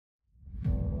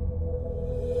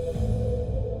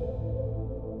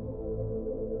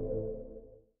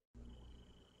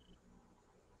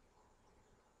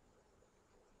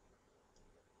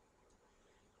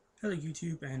Hello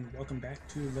YouTube and welcome back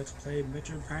to Let's Play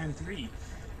Metroid Prime 3.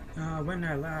 When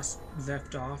I last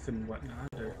left off and whatnot,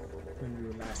 or when we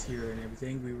were last here and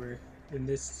everything, we were in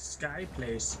this sky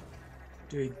place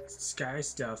doing sky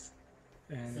stuff.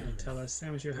 And they tell us,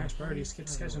 Sam is your highest priority is to get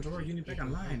the Sky Centaur unit back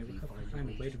online. It will help you find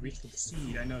a way to reach the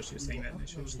seed. I know she was saying that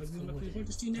initially. Just like, look what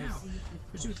to see now.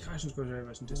 Proceed with caution, goes very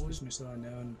much anticipation is still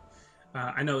unknown.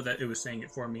 I know that it was saying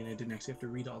it for me and I didn't actually have to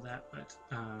read all that, but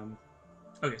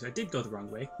okay, so I did go the wrong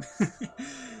way.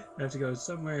 I have to go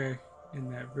somewhere in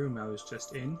that room I was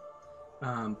just in.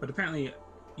 But apparently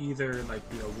either like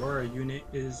the Aurora unit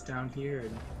is down here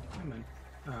and come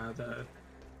on, the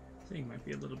thing might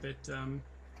be a little bit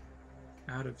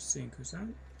out of sync. Was that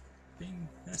being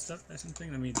messed up by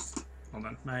something? Let me hold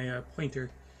on. My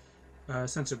pointer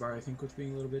sensor bar I think was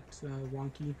being a little bit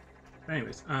wonky. But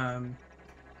anyways, where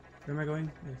am I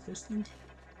going with this thing?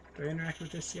 Do I interact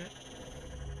with this yet?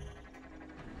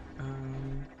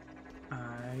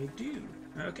 I do.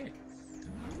 Okay.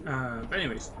 But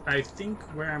anyways, I think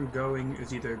where I'm going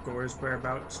is either Gore's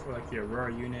whereabouts or like the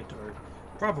Aurora unit or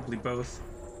probably both.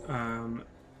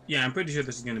 Yeah, I'm pretty sure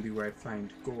this is going to be where I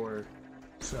find Gore.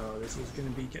 So this is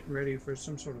going to be getting ready for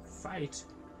some sort of fight.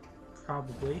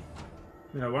 Probably.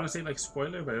 I mean, I want to say like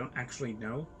spoiler, but I don't actually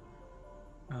know.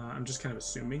 I'm just kind of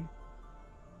assuming.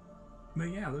 But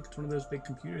yeah, look, it's one of those big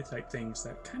computer type things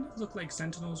that kind of look like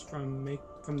Sentinels from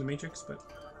the Matrix, but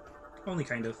only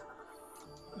kind of.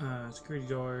 Security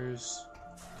doors.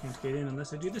 Can't get in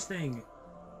unless I do this thing.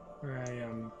 Where I,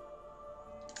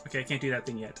 okay, I can't do that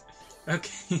thing yet.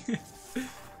 Okay.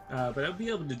 But I'll be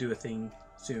able to do a thing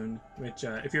soon, which,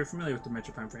 if you're familiar with the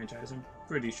Metroid Prime franchise, I'm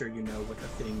pretty sure you know what the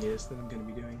thing is that I'm going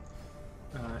to be doing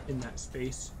in that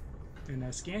space.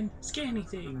 And scanny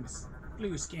things!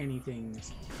 Blue scanny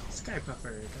things. Sky puffer,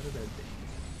 got a red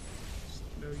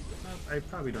thing. I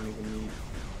probably don't even need,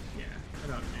 yeah, I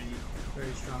don't need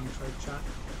very strong charge shot.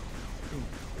 I think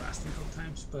blasting a couple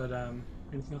times, but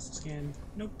anything else to scan?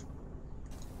 Nope.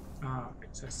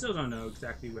 Alright, so I still don't know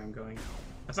exactly where I'm going.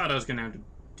 I thought I was gonna have to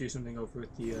do something over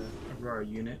with the Aurora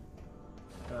unit,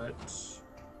 but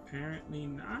apparently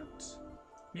not.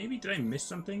 Maybe, did I miss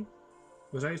something?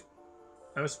 I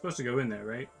was supposed to go in there,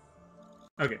 right?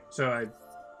 Okay, so I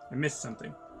missed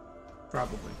something.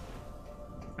 Probably.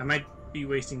 I might be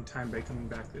wasting time by coming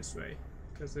back this way,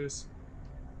 because there's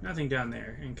nothing down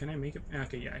there. And can I make it?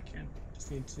 Okay, yeah, I can.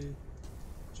 Just need to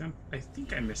jump. I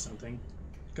think I missed something,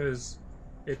 because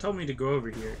it told me to go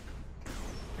over here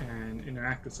and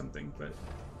interact with something, but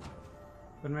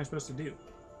what am I supposed to do?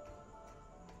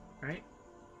 Right?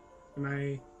 Am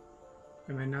I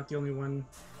not the only one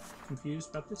confused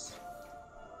about this?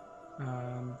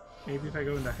 Maybe if I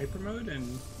go into hyper mode and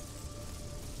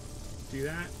do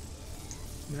that?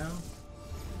 No?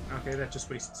 Okay, that just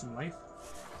wasted some life.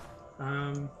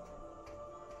 Do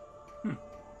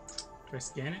I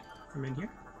scan it from in here?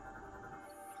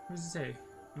 What does it say?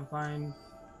 Offline,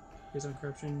 based on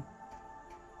corruption.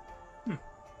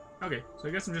 Okay, so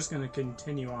I guess I'm just gonna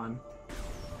continue on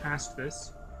past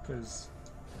this, because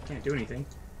I can't do anything.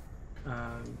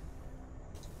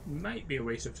 Might be a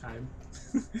waste of time,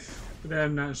 but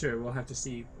I'm not sure. We'll have to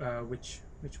see which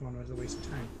one was a waste of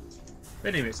time.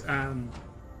 But anyways, so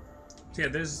yeah,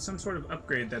 there's some sort of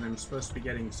upgrade that I'm supposed to be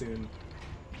getting soon,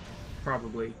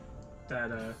 probably,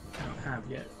 that I don't have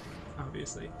yet,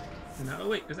 obviously. And oh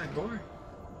wait, is that Gore?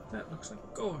 That looks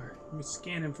like Gore. Let me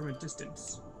scan him from a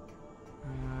distance.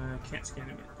 Can't scan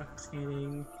him yet.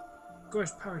 Scanning.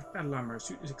 Gore's powered battle armor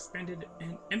suit is expanded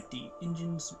and empty.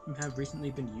 Engines have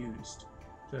recently been used.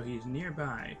 So he's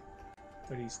nearby,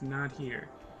 but he's not here.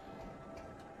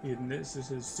 And this is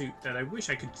his suit that I wish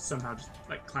I could somehow just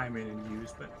like climb in and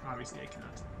use, but obviously I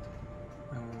cannot.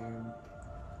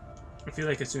 I feel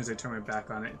like as soon as I turn my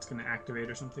back on it, it's going to activate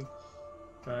or something.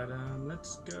 But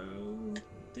let's go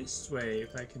this way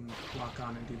if I can lock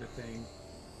on and do the thing.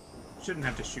 Shouldn't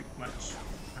have to shoot much.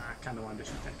 I kind of wanted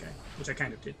to shoot that guy, which I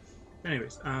kind of did.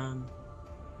 Anyways,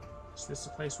 is this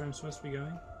the place where I'm supposed to be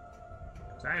going?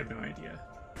 Because I have no idea.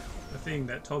 The thing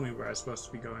that told me where I was supposed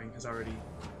to be going has already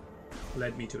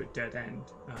led me to a dead end.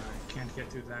 I can't get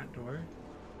through that door.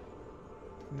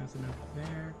 Nothing up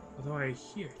there. Although I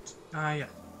hear it. Yeah.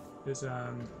 There's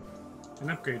an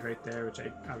upgrade right there, which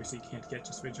I obviously can't get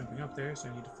just by jumping up there, so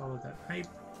I need to follow that pipe.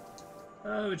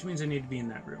 Which means I need to be in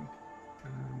that room.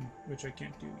 Which I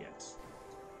can't do yet.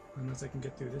 Unless I can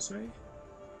get through this way?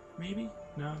 Maybe?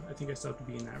 No, I think I still have to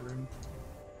be in that room.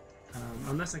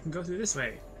 Unless I can go through this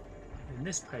way. In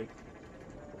this pipe.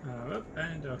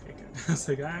 And okay, good. I was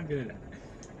like, I'm gonna die.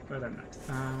 But I'm not.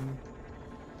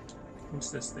 What's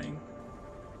this thing?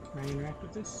 Can I interact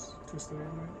with this? Twist the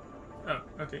remote? Oh,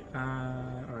 okay.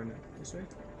 Or no, this way?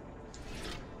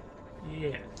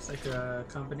 Yeah, it's like a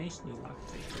combination lock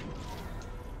type thing.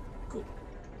 Cool.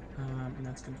 And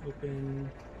that's gonna open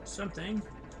something,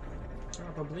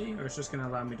 probably, or it's just gonna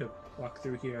allow me to walk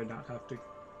through here and not have to.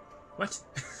 What?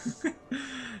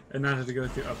 And not have to go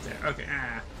through up there. Okay.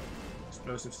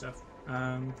 Explosive stuff.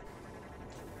 I'm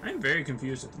very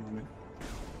confused at the moment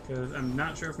because I'm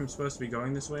not sure if I'm supposed to be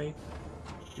going this way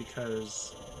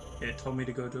because it told me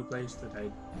to go to a place that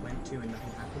I went to and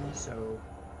nothing happened. So,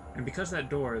 and because that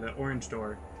door, the orange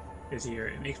door, is here,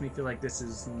 it makes me feel like this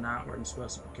is not where I'm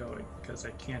supposed to be going because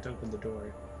I can't open the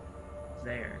door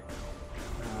there.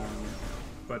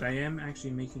 But I am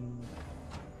actually making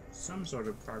some sort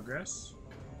of progress,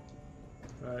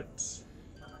 but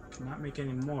cannot make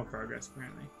any more progress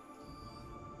apparently.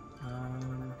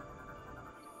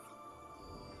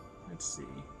 Let's see.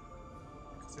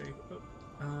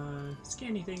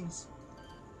 Scanny things.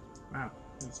 Wow,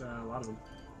 there's a lot of them.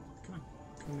 Come on,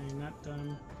 can I not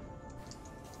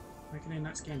why can I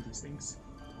not scan these things?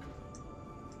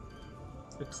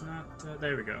 It's not,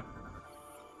 there we go.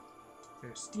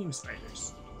 They're steam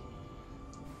spiders.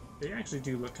 They actually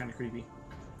do look kind of creepy.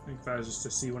 Like if I was just to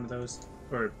see one of those,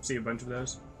 or see a bunch of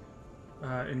those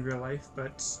in real life,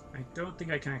 but I don't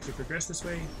think I can actually progress this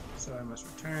way, so I must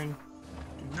return.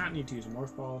 Do not need to use a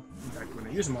morph ball. In fact, when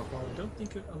I use a morph ball, I don't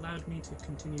think it allowed me to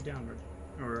continue downward,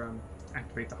 or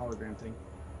activate the hologram thing.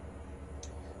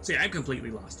 So yeah, I'm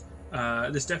completely lost.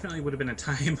 This definitely would have been a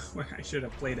time where I should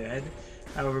have played ahead.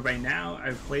 However, by now,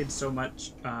 I've played so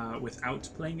much without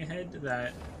playing ahead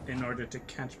that in order to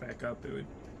catch back up, it would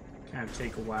kind of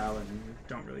take a while, and I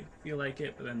don't really feel like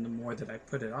it. But then the more that I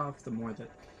put it off, the more that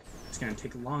it's going to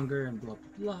take longer and blah,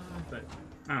 blah, blah. But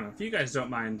I don't know. If you guys don't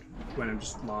mind when I'm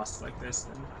just lost like this,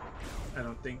 then I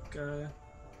don't think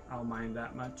I'll mind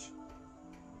that much.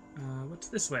 What's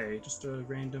this way? Just a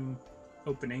random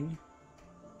opening.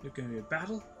 There's going to be a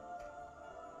battle?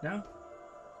 No?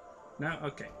 No?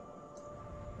 Okay.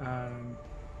 I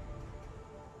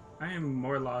am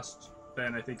more lost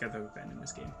than I think I've ever been in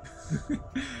this game.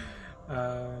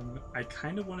 I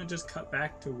kind of want to just cut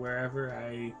back to wherever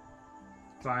I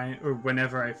find, or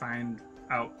whenever I find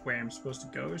out where I'm supposed to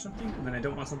go or something, and then I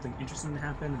don't want something interesting to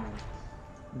happen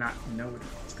and not know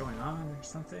what's going on or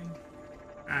something.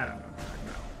 I don't know.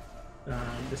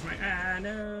 This might,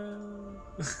 no!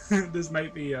 This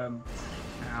might be, ow.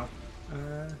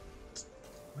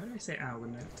 Why do I say ow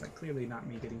when it's like clearly not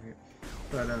me getting hurt?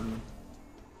 But,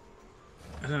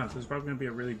 I don't know, this is probably going to be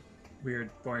a really weird,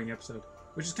 boring episode.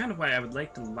 Which is kind of why I would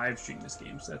like to live stream this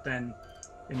game, so that then,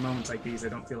 in moments like these, I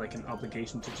don't feel like an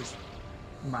obligation to just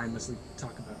mindlessly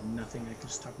talk about nothing. I can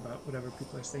just talk about whatever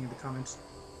people are saying in the comments.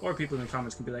 Or people in the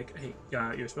comments can be like, hey,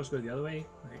 you're supposed to go the other way?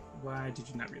 Like, why did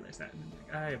you not realize that? And I'm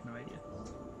like, I have no idea.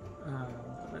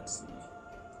 But let's see.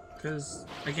 Because,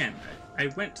 again, I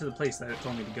went to the place that it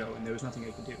told me to go, and there was nothing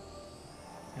I could do.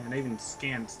 And I even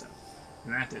scanned stuff,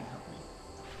 and that didn't help me.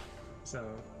 So,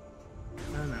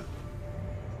 I don't know.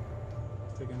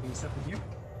 Is there going to be stuff in here?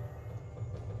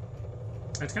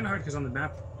 It's kind of hard because on the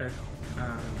map, it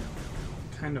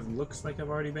kind of looks like I've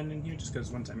already been in here, just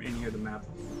because once I'm in here, the map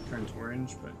turns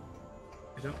orange, but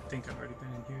I don't think I've already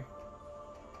been in here.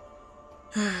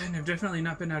 And I've definitely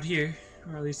not been out here,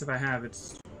 or at least if I have,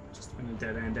 it's just been a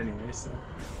dead end anyway, so...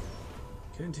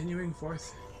 Continuing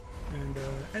forth. And,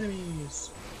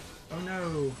 enemies! Oh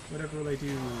no! Whatever will I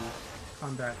do?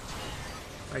 Combat.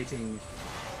 Fighting.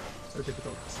 So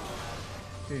difficult.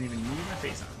 Didn't even need my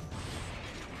face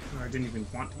on. Or I didn't even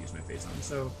want to use my face on.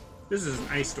 So, this is an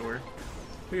ice door.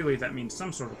 Clearly that means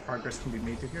some sort of progress can be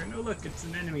made through here. And oh look, it's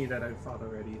an enemy that I've fought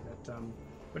already. That,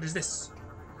 what is this?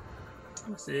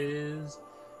 This is...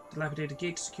 Dilapidated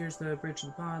gate secures the bridge to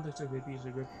the pod. Looks like they've used a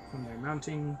grip from their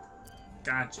mounting.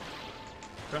 Gotcha.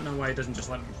 Don't know why it doesn't just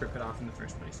let me rip it off in the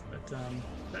first place. But,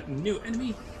 that new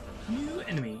enemy? New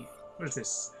enemy. What is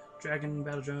this? Dragon,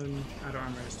 battle drone, outer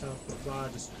armor, stealth, blah blah,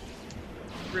 just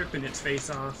ripping its face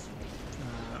off.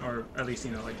 Or at least,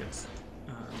 you know, like its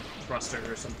thruster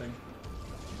or something.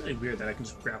 It's really weird that I can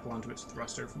just grapple onto its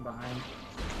thruster from behind.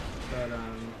 But,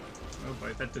 oh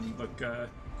boy, that didn't look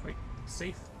quite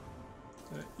safe.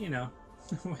 But, you know,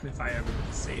 when if I ever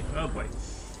get safe. Oh boy.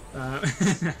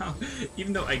 Now,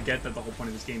 even though I get that the whole point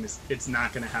of this game is it's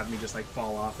not going to have me just like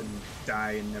fall off and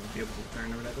die and never be able to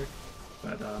return or whatever.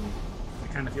 But,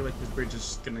 I kind of feel like this bridge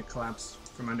is going to collapse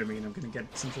from under me and I'm going to get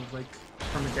some sort of like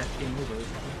permadeath game over.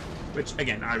 Which,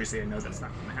 again, obviously I know that's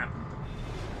not going to happen.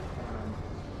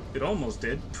 But, it almost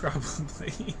did,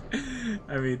 probably.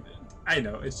 I mean, I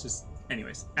know, it's just...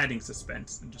 Anyways, adding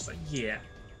suspense and just like, yeah,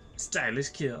 stylish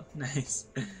kill. Nice.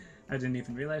 I didn't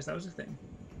even realize that was a thing.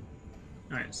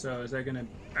 Alright, so is that gonna...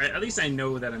 at least I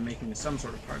know that I'm making some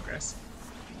sort of progress.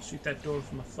 Shoot that door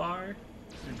from afar,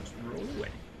 and just roll away.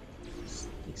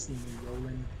 They see me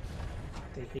rolling.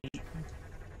 They hate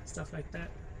stuff like that.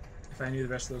 If I knew the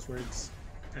rest of those words,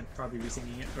 I'd probably be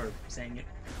singing it, or saying it.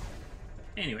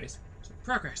 Anyways, so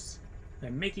progress.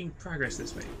 I'm making progress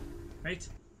this way, right?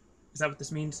 Is that what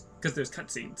this means? Because there's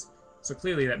cutscenes. So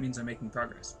clearly that means I'm making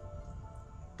progress.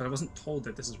 But I wasn't told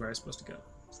that this is where I'm supposed to go,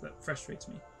 so that frustrates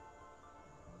me.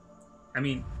 I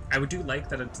mean, I would do like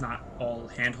that it's not all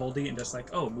hand-holdy and just like,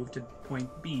 oh, move to point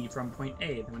B from point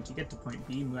A, and then once you get to point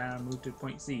B, now move to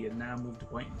point C, and now move to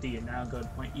point D, and now go to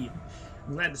point E.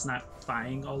 I'm glad it's not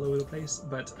flying all over the place,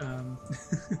 but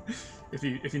if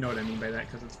you know what I mean by that,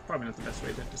 because it's probably not the best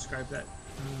way to describe that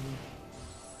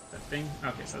that thing.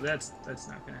 Okay, so that's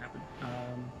not going to happen.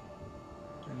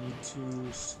 I need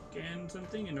to scan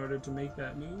something in order to make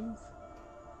that move,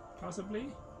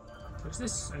 possibly. What's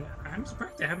this? I'm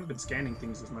surprised I haven't been scanning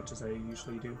things as much as I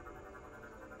usually do.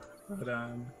 But,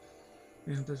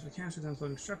 we have this mechanics within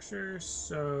floating structure,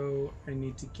 so I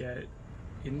need to get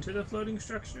into the floating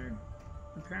structure,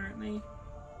 apparently.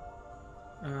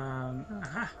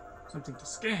 Aha! Something to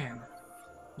scan!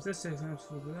 What's this?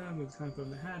 Move from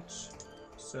the hatch.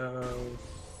 So,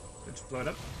 just blow it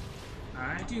up.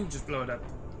 I do just blow it up.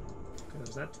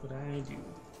 Because that's what I do.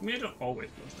 I mean, I don't always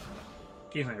blow stuff up.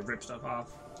 Occasionally I rip stuff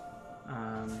off.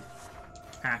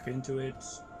 Hack into it,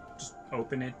 just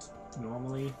open it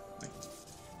normally, like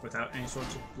without any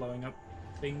sorts of blowing up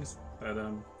things. But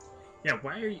yeah,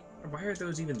 why are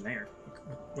those even there?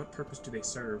 Like, what purpose do they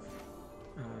serve?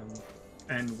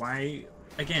 And why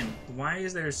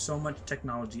is there so much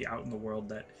technology out in the world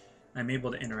that I'm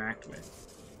able to interact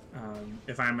with?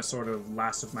 If I'm a sort of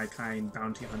last of my kind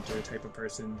bounty hunter type of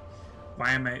person,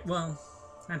 why am I? Well,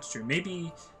 that's true.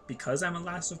 Maybe because I'm a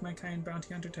last of my kind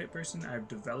bounty hunter type person, I've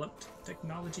developed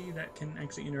technology that can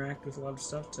actually interact with a lot of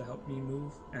stuff to help me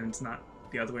move, and it's not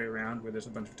the other way around where there's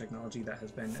a bunch of technology that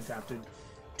has been adapted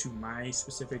to my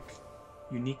specific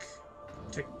unique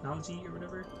technology or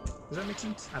whatever. Does that make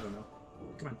sense? I don't know.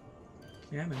 Come on.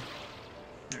 Yeah, man.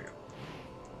 There we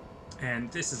go. And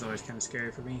this is always kind of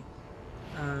scary for me.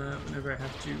 Whenever I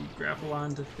have to grapple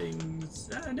onto things,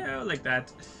 no, like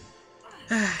that.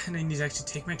 And I need to actually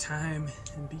take my time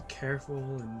and be careful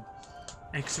and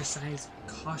exercise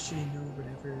caution or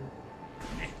whatever.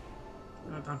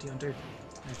 I'm a bounty hunter.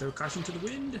 I throw caution to the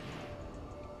wind.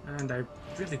 And I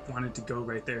really wanted to go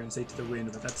right there and say to the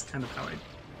wind, but that's kind of how I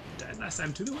died last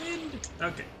time. To the wind!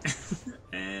 Okay.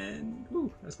 And,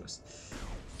 ooh, that's close.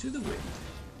 To the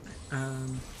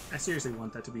wind. I seriously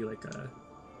want that to be like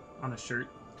on a shirt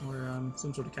or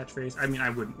some sort of catchphrase. I mean, I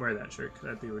wouldn't wear that shirt because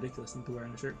that'd be a ridiculous thing to wear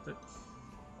on a shirt, but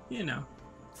you know,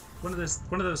 one of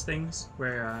those things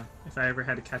where if I ever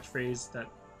had a catchphrase that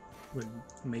would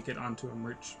make it onto a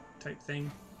merch type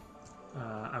thing,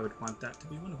 I would want that to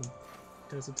be one of them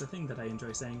because it's a thing that I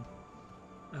enjoy saying,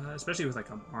 especially with like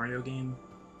a Mario game.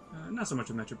 Not so much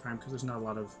with Metroid Prime because there's not a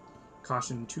lot of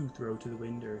caution to throw to the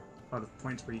wind or a lot of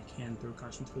points where you can throw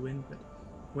caution to the wind, but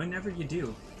whenever you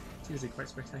do, it's usually quite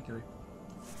spectacular.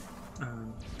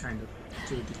 Kind of,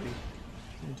 to a degree.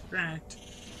 Interact.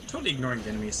 Totally ignoring the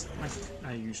enemies, like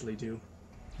I usually do.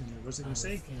 And what was I going to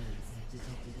say?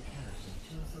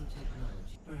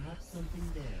 Perhaps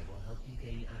something there will help you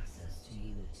gain access to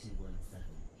Unit 217.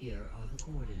 Here are the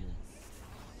coordinates.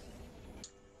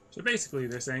 So basically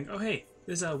they're saying, oh hey,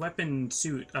 there's a weapon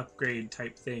suit upgrade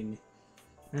type thing.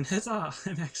 And that's all.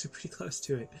 I'm actually pretty close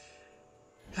to it.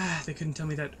 They couldn't tell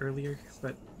me that earlier,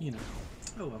 but you know,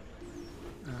 oh well.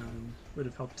 Would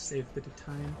have helped save a bit of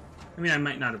time. I mean, I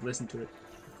might not have listened to it,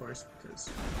 of course, because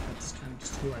that's kind of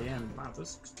just who I am. Wow,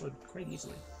 those explode quite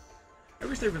easily. I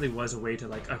wish there really was a way to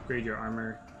like upgrade your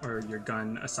armor or your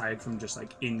gun aside from just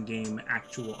like in-game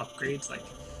actual upgrades, like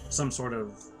some sort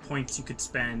of points you could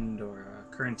spend or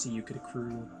currency you could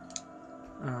accrue,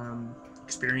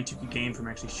 experience you could gain from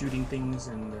actually shooting things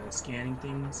and scanning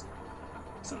things,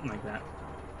 something like that.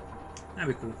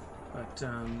 That'd be cool, but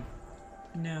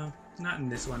no, not in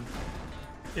this one.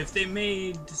 If they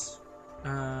made,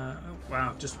 oh,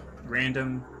 wow, just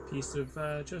random piece of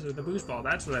Joseph, the boost ball,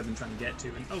 that's what I've been trying to get to.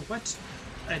 And oh, what?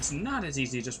 It's not as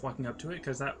easy just walking up to it,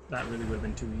 because that really would have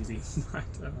been too easy. But,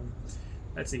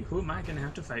 let's see, who am I going to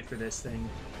have to fight for this thing?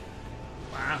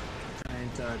 Wow,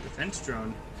 giant defense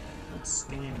drone. Let's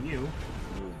scan you.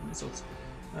 Ooh, missiles.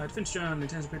 Defense drone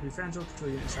intends to be fragile,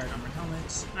 control unit side armored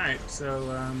helmets. Alright, so,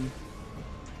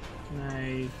 can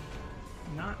I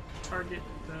not target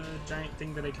the giant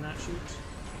thing that I cannot shoot?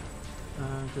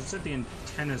 Because it said the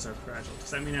antennas are fragile.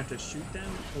 Does that mean I have to shoot them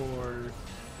or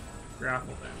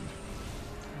grapple them?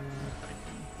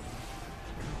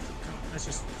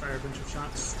 let's just fire a bunch of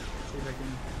shots. See if I can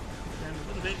ram a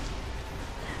little bit.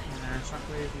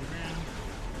 Shockwave and ram.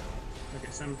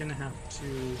 Okay, so I'm gonna have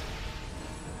to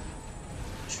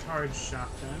charge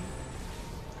shotgun.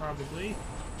 Probably.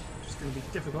 It's gonna be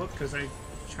difficult because I'm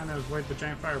trying to avoid the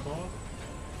giant fireball.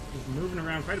 He's moving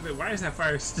around quite a bit. Why is that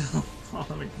fire still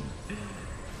following me?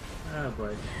 Oh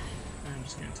boy. I'm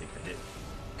just gonna take the hit.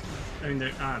 I mean,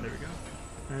 there we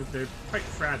go. They're quite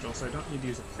fragile, so I don't need to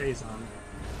use a phase-on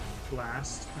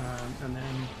blast. And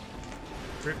then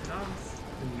drip it off.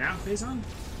 And now phase-on?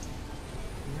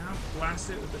 Now blast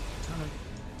it with a ton of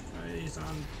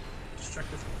phase-on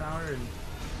destructive power and...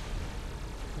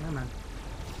 Yeah, man.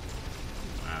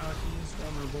 Wow, he's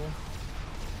vulnerable.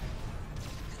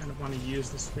 Kind of want to use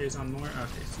this phase-on more.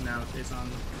 Okay, so now phase-on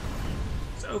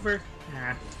is over.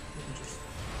 I can just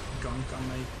gunk on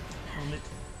my helmet.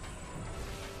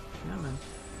 Come on.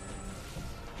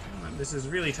 Come on. This is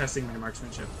really testing my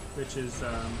marksmanship, which is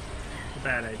a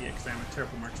bad idea because I'm a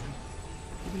terrible marksman.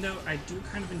 Even though I do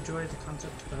kind of enjoy the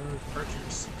concept of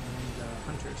archers and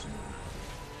hunters.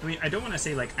 I mean, I don't want to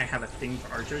say like I have a thing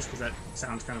for archers because that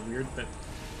sounds kind of weird, but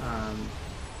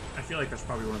I feel like that's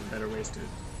probably one of the better ways to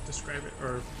describe it,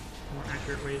 or more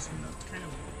accurate ways. You know, it's kind of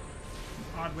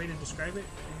an odd way to describe it.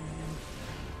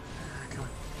 And, come on.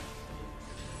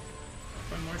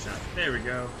 One more shot. There we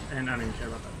go. And I don't even care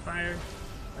about that fire.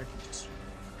 I can just...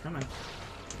 Come on.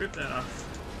 Rip that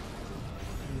off.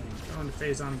 And then go into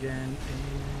phase on again.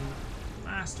 And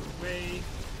blast away.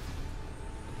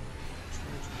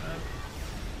 Charge up.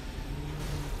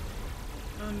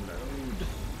 And unload.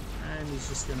 And he's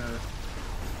just gonna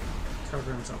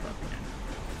cover himself up again.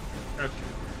 Okay.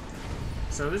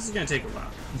 So this is gonna take a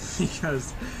while.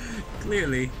 Because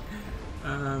clearly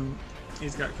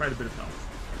he's got quite a bit of health.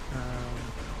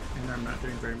 And I'm not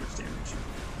doing very much damage.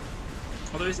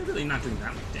 Although he's really not doing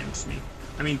that much damage to me.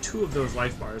 I mean, 2 of those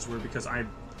life bars were because I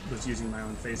was using my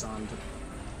own phase-on to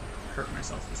hurt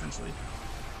myself, essentially.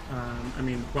 I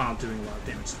mean, while doing a lot of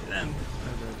damage to them,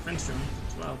 as a defense drone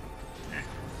as well.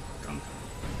 Gunk.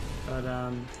 But, what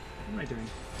am I doing?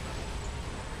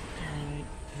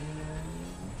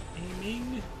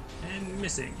 Aiming and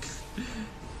missing.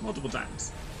 Multiple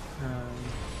times. I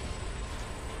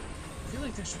feel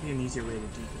like there should be an easier way to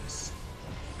do this.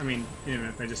 I mean, even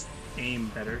if I just aim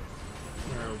better,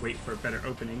 or wait for a better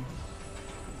opening.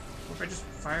 Or if I just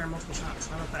fire multiple shots,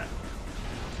 how about that?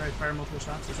 Try to fire multiple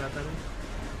shots, is that better?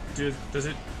 Does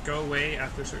it go away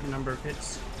after a certain number of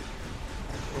hits?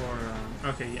 Or,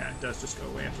 okay, yeah, it does just go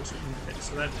away after a certain number of hits,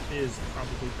 so that is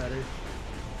probably better.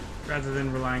 Rather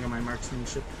than relying on my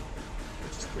marksmanship,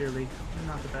 which is clearly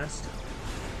not the best.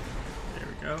 There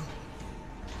we go.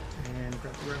 And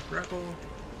grapple.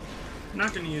 I'm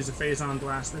not going to use a phase-on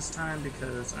blast this time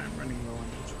because I'm running low on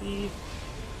HP.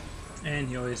 And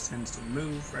he always tends to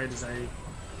move right as I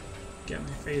get my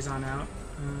phase-on out.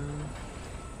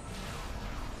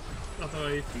 Although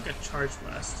I think a charge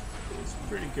blast is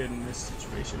pretty good in this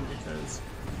situation because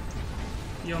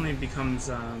he only becomes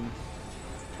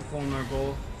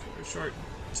vulnerable for a short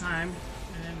time,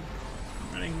 and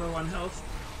I'm running low on health.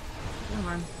 Come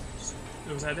on.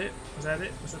 Was that it? Was that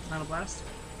it? Was that the final blast?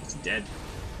 Is he dead?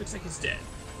 Looks like he's dead.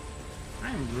 I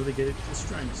am really good at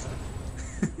destroying stuff.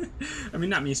 I mean,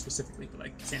 not me specifically, but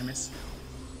like Samus.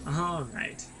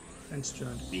 Alright. Fence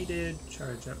drone defeated.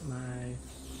 Charge up my...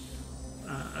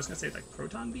 I was gonna say like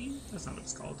proton beam? That's not what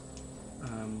it's called.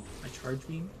 My charge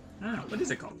beam? I don't know. What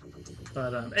is it called?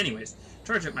 But anyways,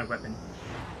 charge up my weapon.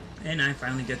 And I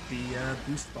finally get the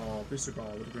booster ball,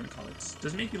 whatever we're gonna call it.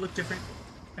 Does it make me look different?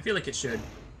 I feel like it should.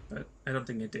 But I don't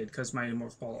think it did, because my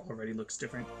morph ball already looks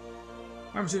different.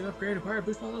 Armor suit upgrade, acquire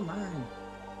boost ball online.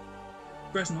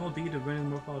 Press and hold B to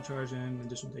win morph ball charge and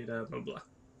additional data, blah blah.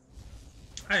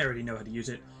 I already know how to use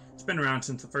it. It's been around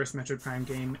since the first Metroid Prime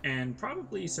game, and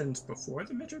probably since before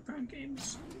the Metroid Prime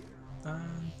games.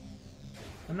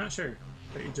 I'm not sure,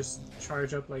 but you just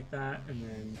charge up like that, and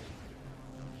then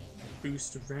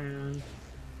boost around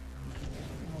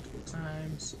multiple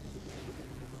times.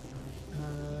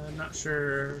 Not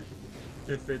sure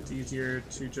if it's easier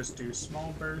to just do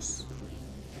small bursts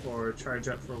or charge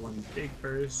up for one big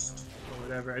burst or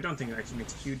whatever. I don't think it actually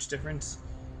makes a huge difference.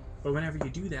 But whenever you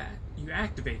do that, you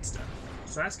activate stuff.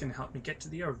 So that's going to help me get to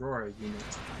the Aurora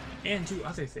unit and do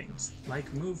other things,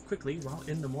 like move quickly while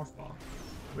in the morph ball,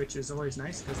 which is always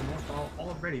nice because the morph ball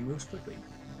already moves quickly.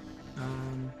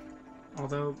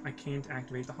 Although I can't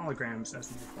activate the holograms as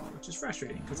the morph ball, which is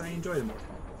frustrating because I enjoy the morph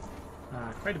ball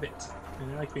quite a bit,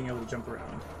 and I like being able to jump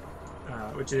around,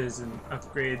 which is an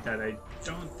upgrade that I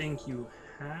don't think you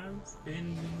have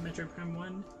in Metroid Prime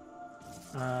 1.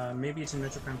 Maybe it's in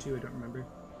Metroid Prime 2, I don't remember.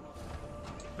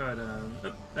 But,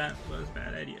 that was a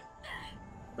bad idea.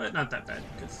 But not that bad,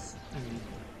 because, I mean,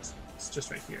 it's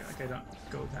just right here. Like, I don't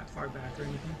go that far back or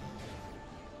anything.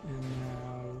 And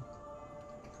now...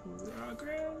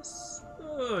 progress?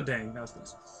 Oh, dang, that was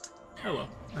close. Oh well.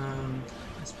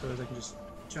 I suppose I can just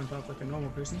jump off like a normal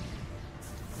person.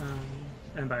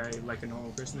 And by like a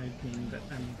normal person, I mean that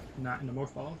I'm not in a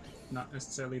morph ball. Not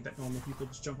necessarily that normal people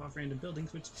just jump off random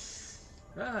buildings, which...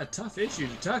 tough issue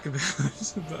to talk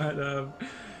about.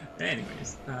 But,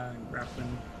 anyways,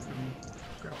 grappling from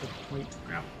grapple point to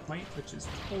grapple point, which is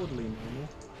totally normal.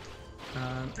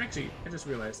 Actually, I just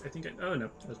realized, I think oh no,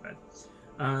 that was bad.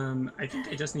 I think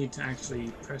I just need to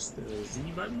actually press the Z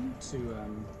button to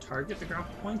target the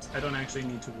grapple point. I don't actually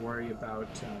need to worry about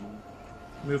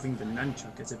moving the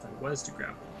nunchuck as if I was to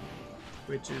grapple,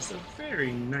 which is a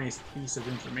very nice piece of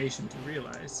information to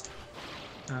realize.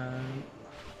 There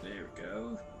we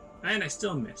go. And I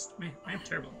still missed. Man, I am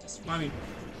terrible at this. Well, I mean,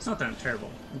 it's not that I'm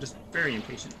terrible. I'm just very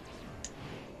impatient.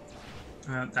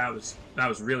 That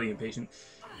was really impatient.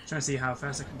 Trying to see how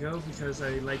fast I can go because I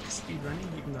like speed running,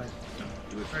 even though I don't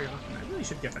do it very often. I really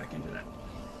should get back into that.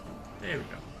 There we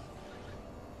go.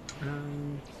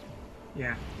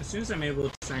 Yeah, as soon as I'm able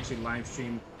to actually live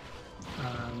stream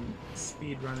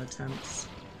speed run attempts,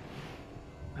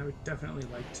 I would definitely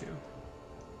like to.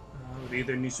 With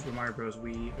either New Super Mario Bros.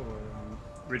 Wii or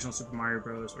original Super Mario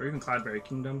Bros. Or even Cloudberry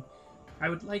Kingdom, I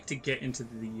would like to get into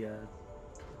the.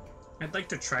 I'd like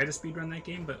to try to speedrun that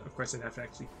game, but of course I'd have to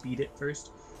actually beat it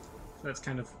first. So that's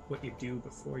kind of what you do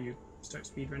before you start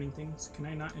speedrunning things. Can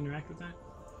I not interact with that?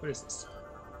 What is this?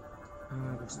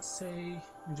 What does it say?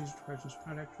 Induced departures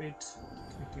pod activate.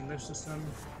 Connecting lift system.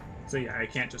 So yeah, I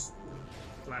can't just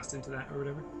blast into that or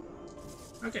whatever.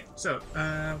 Okay, so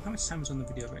how much time was on the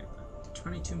video? Right,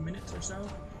 22 minutes or so.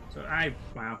 So I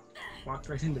walked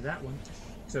right into that one.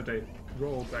 Except I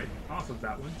rolled right off of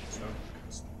that one. So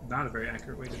it's not a very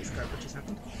accurate way to describe what just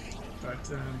happened.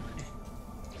 But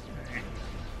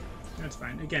that's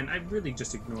fine. Again, I really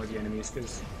just ignore the enemies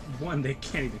because, one, they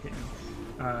can't even hit me,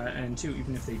 and two,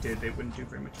 even if they did, they wouldn't do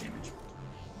very much damage.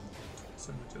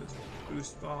 So just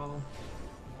boost ball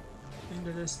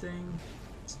into this thing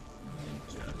and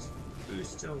just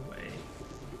boost away.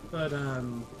 But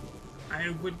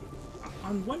I would,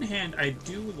 on one hand, I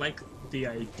do like the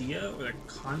idea or the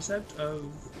concept of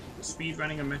speed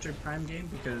running a Metroid Prime game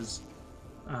because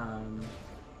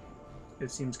it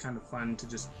seems kind of fun to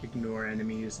just ignore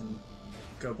enemies and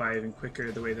go by even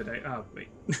quicker the way that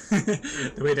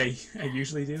the way that I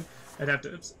usually do. I'd have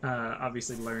to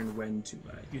obviously learn when to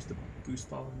use the boost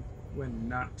ball and when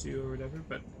not to or whatever,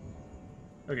 but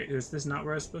okay, is this not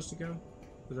where I was supposed to go?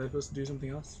 Was I supposed to do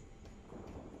something else?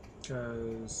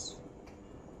 Because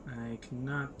I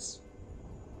cannot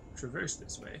traverse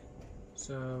this way.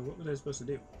 So what was I supposed to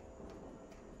do?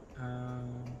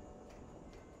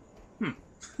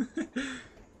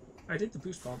 I did the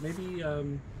boost ball. Maybe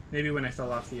maybe when I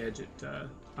fell off the edge it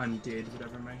undid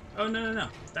whatever my... Oh, no.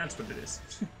 That's what it is.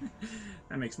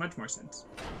 That makes much more sense.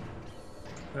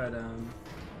 But,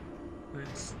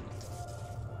 let's see.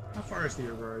 How far is the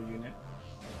Aurora unit?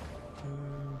 I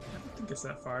don't think it's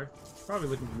that far. Probably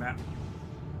looking at the map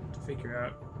to figure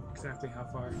out exactly how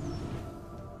far.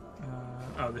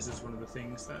 Oh, this is one of the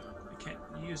things that I can't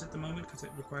use at the moment because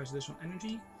it requires additional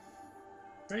energy.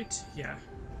 Right? Yeah.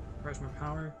 Requires more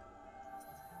power.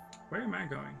 Where am I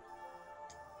going?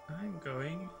 I'm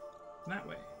going that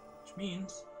way, which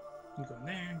means I'm going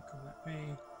there, go that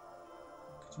way,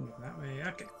 continue that way.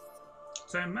 Okay.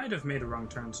 So I might have made a wrong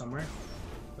turn somewhere,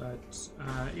 but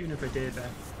even if I did,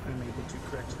 I'm able to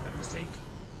correct that mistake.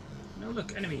 No,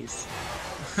 look, enemies.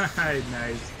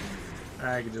 Nice.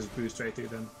 I can just boost right through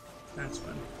them. That's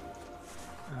fun.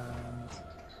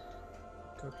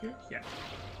 Go up here? Yeah.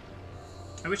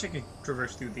 I wish I could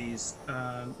traverse through these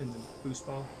in the boost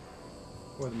ball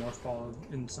or the morph ball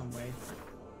in some way.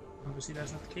 Obviously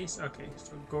that's not the case. Okay,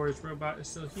 so Gore's robot is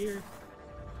still here.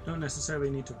 Don't necessarily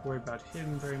need to worry about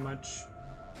him very much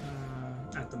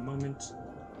at the moment.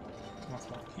 Morph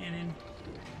ball cannon.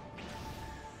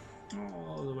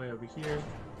 All the way over here.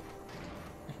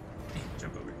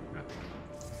 Jump over.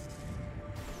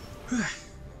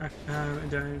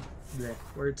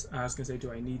 Words. I was gonna say,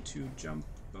 do I need to jump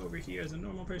over here as a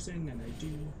normal person? And I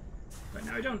do, but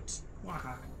now I don't.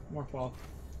 Waha. Morph ball.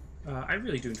 I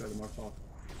really do enjoy the morph ball.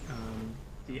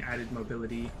 The added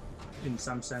mobility, in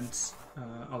some sense.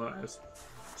 Although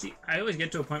I always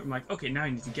get to a point where I'm like, okay, now I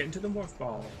need to get into the morph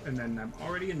ball, and then I'm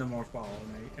already in the morph ball,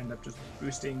 and I end up just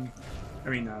boosting. I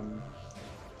mean, I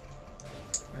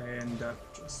end up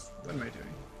just. What am I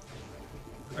doing?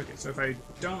 Okay, so if I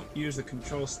don't use the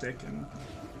control stick and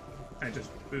I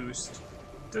just boost,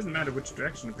 Doesn't matter which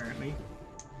direction, apparently.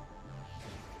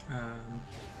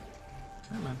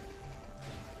 Come on.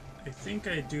 I think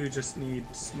I do just need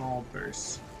small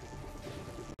bursts.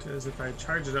 Because if I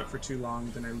charge it up for too long,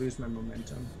 then I lose my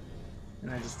momentum. And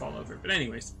I just fall over. But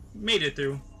anyways, made it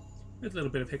through. With a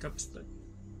little bit of hiccups, but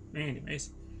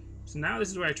anyways. So now this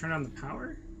is where I turn on the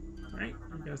power. Right?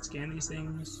 I gotta scan these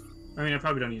things. I mean, I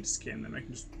probably don't need to scan them. I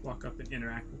can just walk up and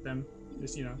interact with them.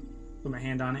 Just, you know, put my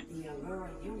hand on it. The Aurora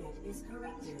unit is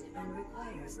corrupted and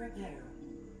requires repair.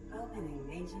 Opening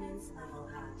maintenance level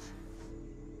hatch.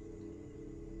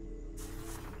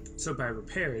 So by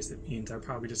repairs, it means I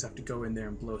probably just have to go in there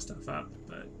and blow stuff up,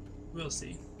 but we'll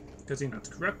see. Because, you know, it's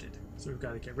corrupted, so we've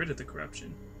got to get rid of the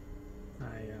corruption.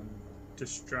 I am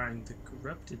destroying the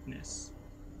corruptedness.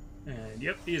 And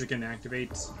yep, these are going to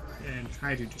activate and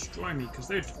try to destroy me because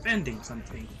they're defending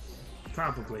something.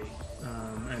 Probably.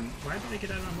 And why did they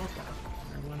get out on mobile?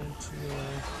 I wanted to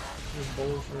just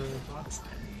bowl for bots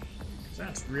then. Because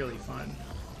that's really fun.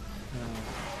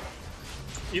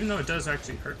 Even though it does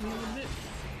actually hurt me a little bit.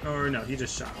 Or no, he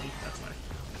just shot me, that's why.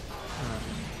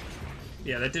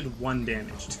 Yeah, that did 1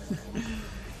 damage.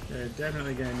 They're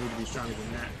definitely going to need to be stronger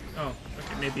than that. Oh,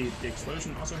 okay, maybe the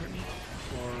explosion also hurt me?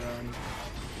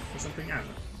 Or something? I don't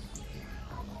know.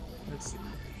 Let's see.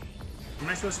 Am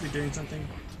I supposed to be doing something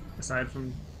aside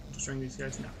from destroying these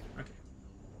guys? No. Okay.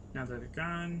 Now that they're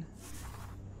gone,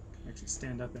 I can actually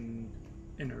stand up and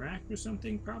interact with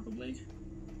something, probably.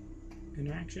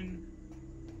 Interaction?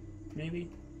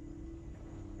 Maybe?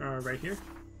 Right here.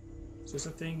 Is this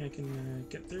a thing I can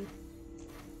get through?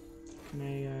 Can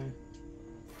I,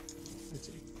 let's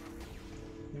see.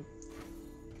 Nope.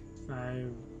 If I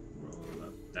roll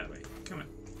up that way. Come on.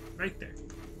 Right there.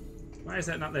 Why is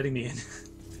that not letting me in?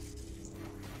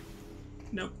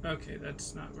 Nope. Okay,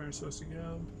 that's not where I'm supposed to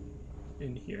go.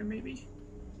 In here, maybe?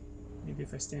 Maybe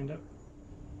if I stand up?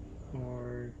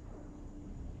 Or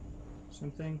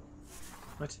something?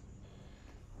 What?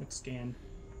 Let's scan.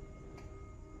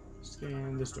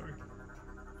 Scan this door.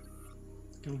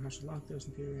 Come on, to lock those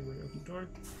inferior way to open the door.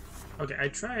 Okay, I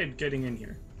tried getting in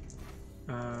here.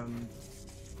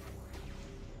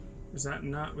 Is that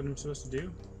not what I'm supposed to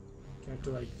do? Do I have to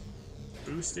like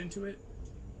boost into it?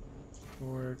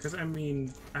 Or, because I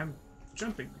mean, I'm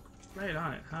jumping right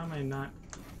on it. How am I not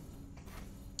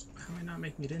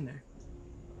making it in there?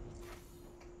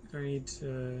 Do I need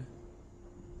to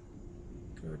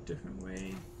go a different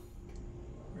way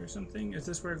or something? Is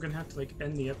this where I'm gonna have to like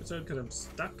end the episode because I'm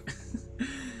stuck?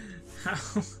 How?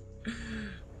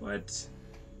 What?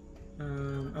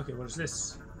 Okay, what is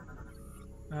this?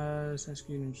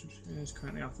 Sunscreen is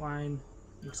currently offline.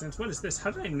 Makes sense. What is this? How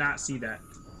did I not see that?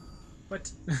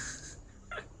 What?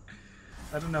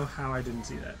 I don't know how I didn't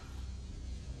see that.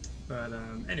 But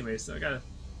anyway, so I gotta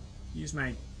use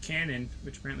my cannon,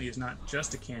 which apparently is not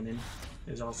just a cannon,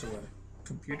 it is also a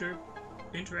computer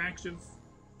interactive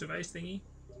device thingy.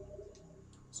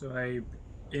 So I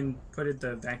inputted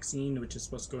the vaccine, which is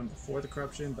supposed to go in before the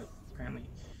corruption, but apparently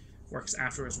works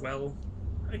after as well.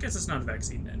 I guess it's not a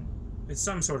vaccine then. It's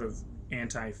some sort of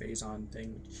anti-phazon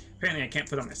thing. Apparently I can't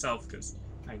put on myself because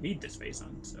I need this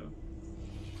phazon, so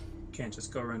can't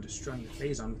just go around destroying the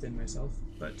phazon within myself.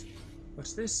 But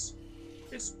what's this?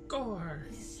 It's gore!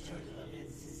 This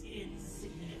turbulence is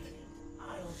insignificant.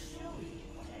 I'll show you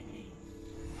what I mean.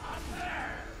 Up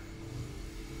there!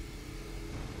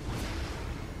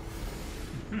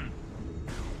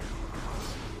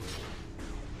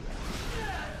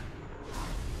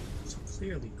 So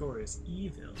clearly Gore is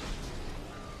evil.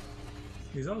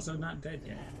 He's also not dead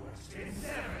yet.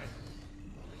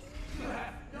 You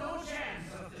have no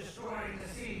chance of destroying the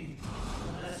scene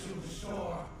unless you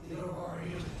restore the Aurora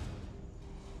unit.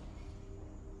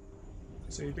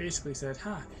 So he basically said,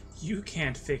 you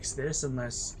can't fix this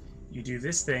unless you do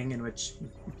this thing, in which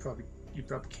you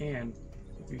probably can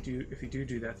if you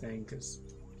do that thing, because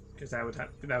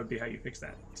that would be how you fix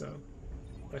that. So,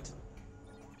 but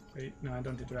wait, no, I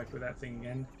don't interact with that thing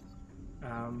again.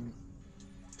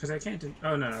 Because I can't.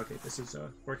 Oh no, okay, this is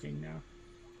working now.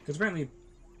 Because apparently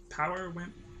power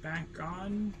went back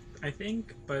on, I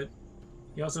think, but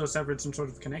he also severed some sort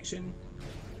of connection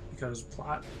because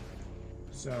plot.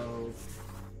 So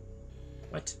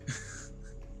what?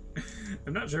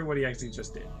 I'm not sure what he actually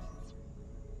just did.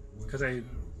 Because I.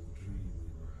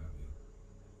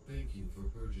 Thank you for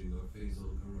purging our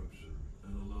phasal corruption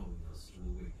and allowing us to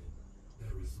awaken.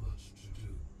 There is much to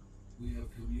do. We have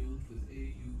communed with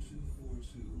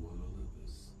AU-242 on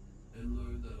Olympus and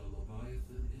learned that a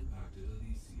Leviathan impacted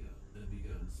Elysia and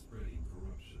began spreading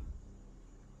corruption.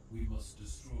 We must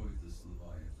destroy this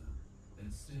Leviathan and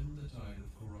stem the tide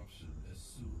of corruption as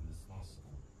soon as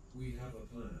possible. We have a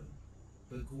plan,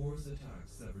 but Gore's attack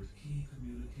severed key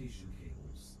communication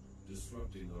cables,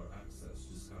 disrupting our access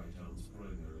to Skytown's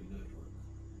primary network.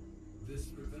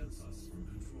 This prevents us from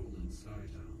controlling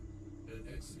Skytown and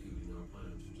executing our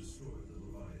plan to destroy the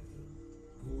Leviathan.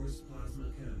 Gore's plasma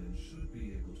cannon should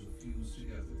be able to fuse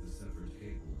together the severed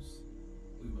cables.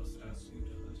 We must ask you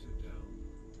to hunt him down.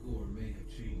 Gore may have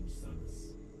changed,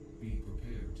 Samus. Be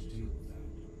prepared to deal with that.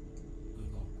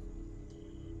 Good luck.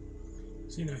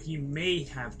 So, you know, he may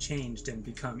have changed and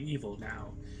become evil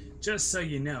now. Just so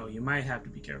you know, you might have to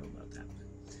be careful about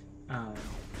that.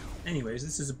 Anyways,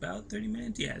 this is about 30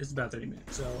 minutes? Yeah, this is about 30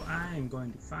 minutes. So I'm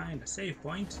going to find a save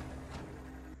point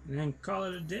and then call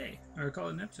it a day, or call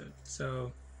it an episode.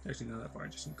 So, actually not that far,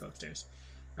 just gonna go upstairs.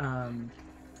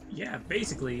 Yeah,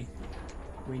 basically,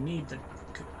 we need the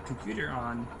computer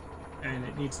on, and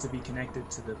it needs to be connected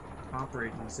to the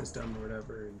operating system or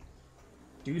whatever, and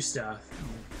do stuff. And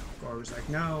Gore was like,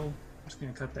 no, I'm just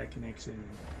gonna cut that connection.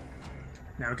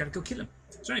 And now we gotta go kill him.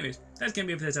 So anyways, that's gonna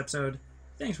be it for this episode.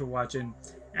 Thanks for watching,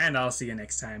 and I'll see you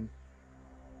next time.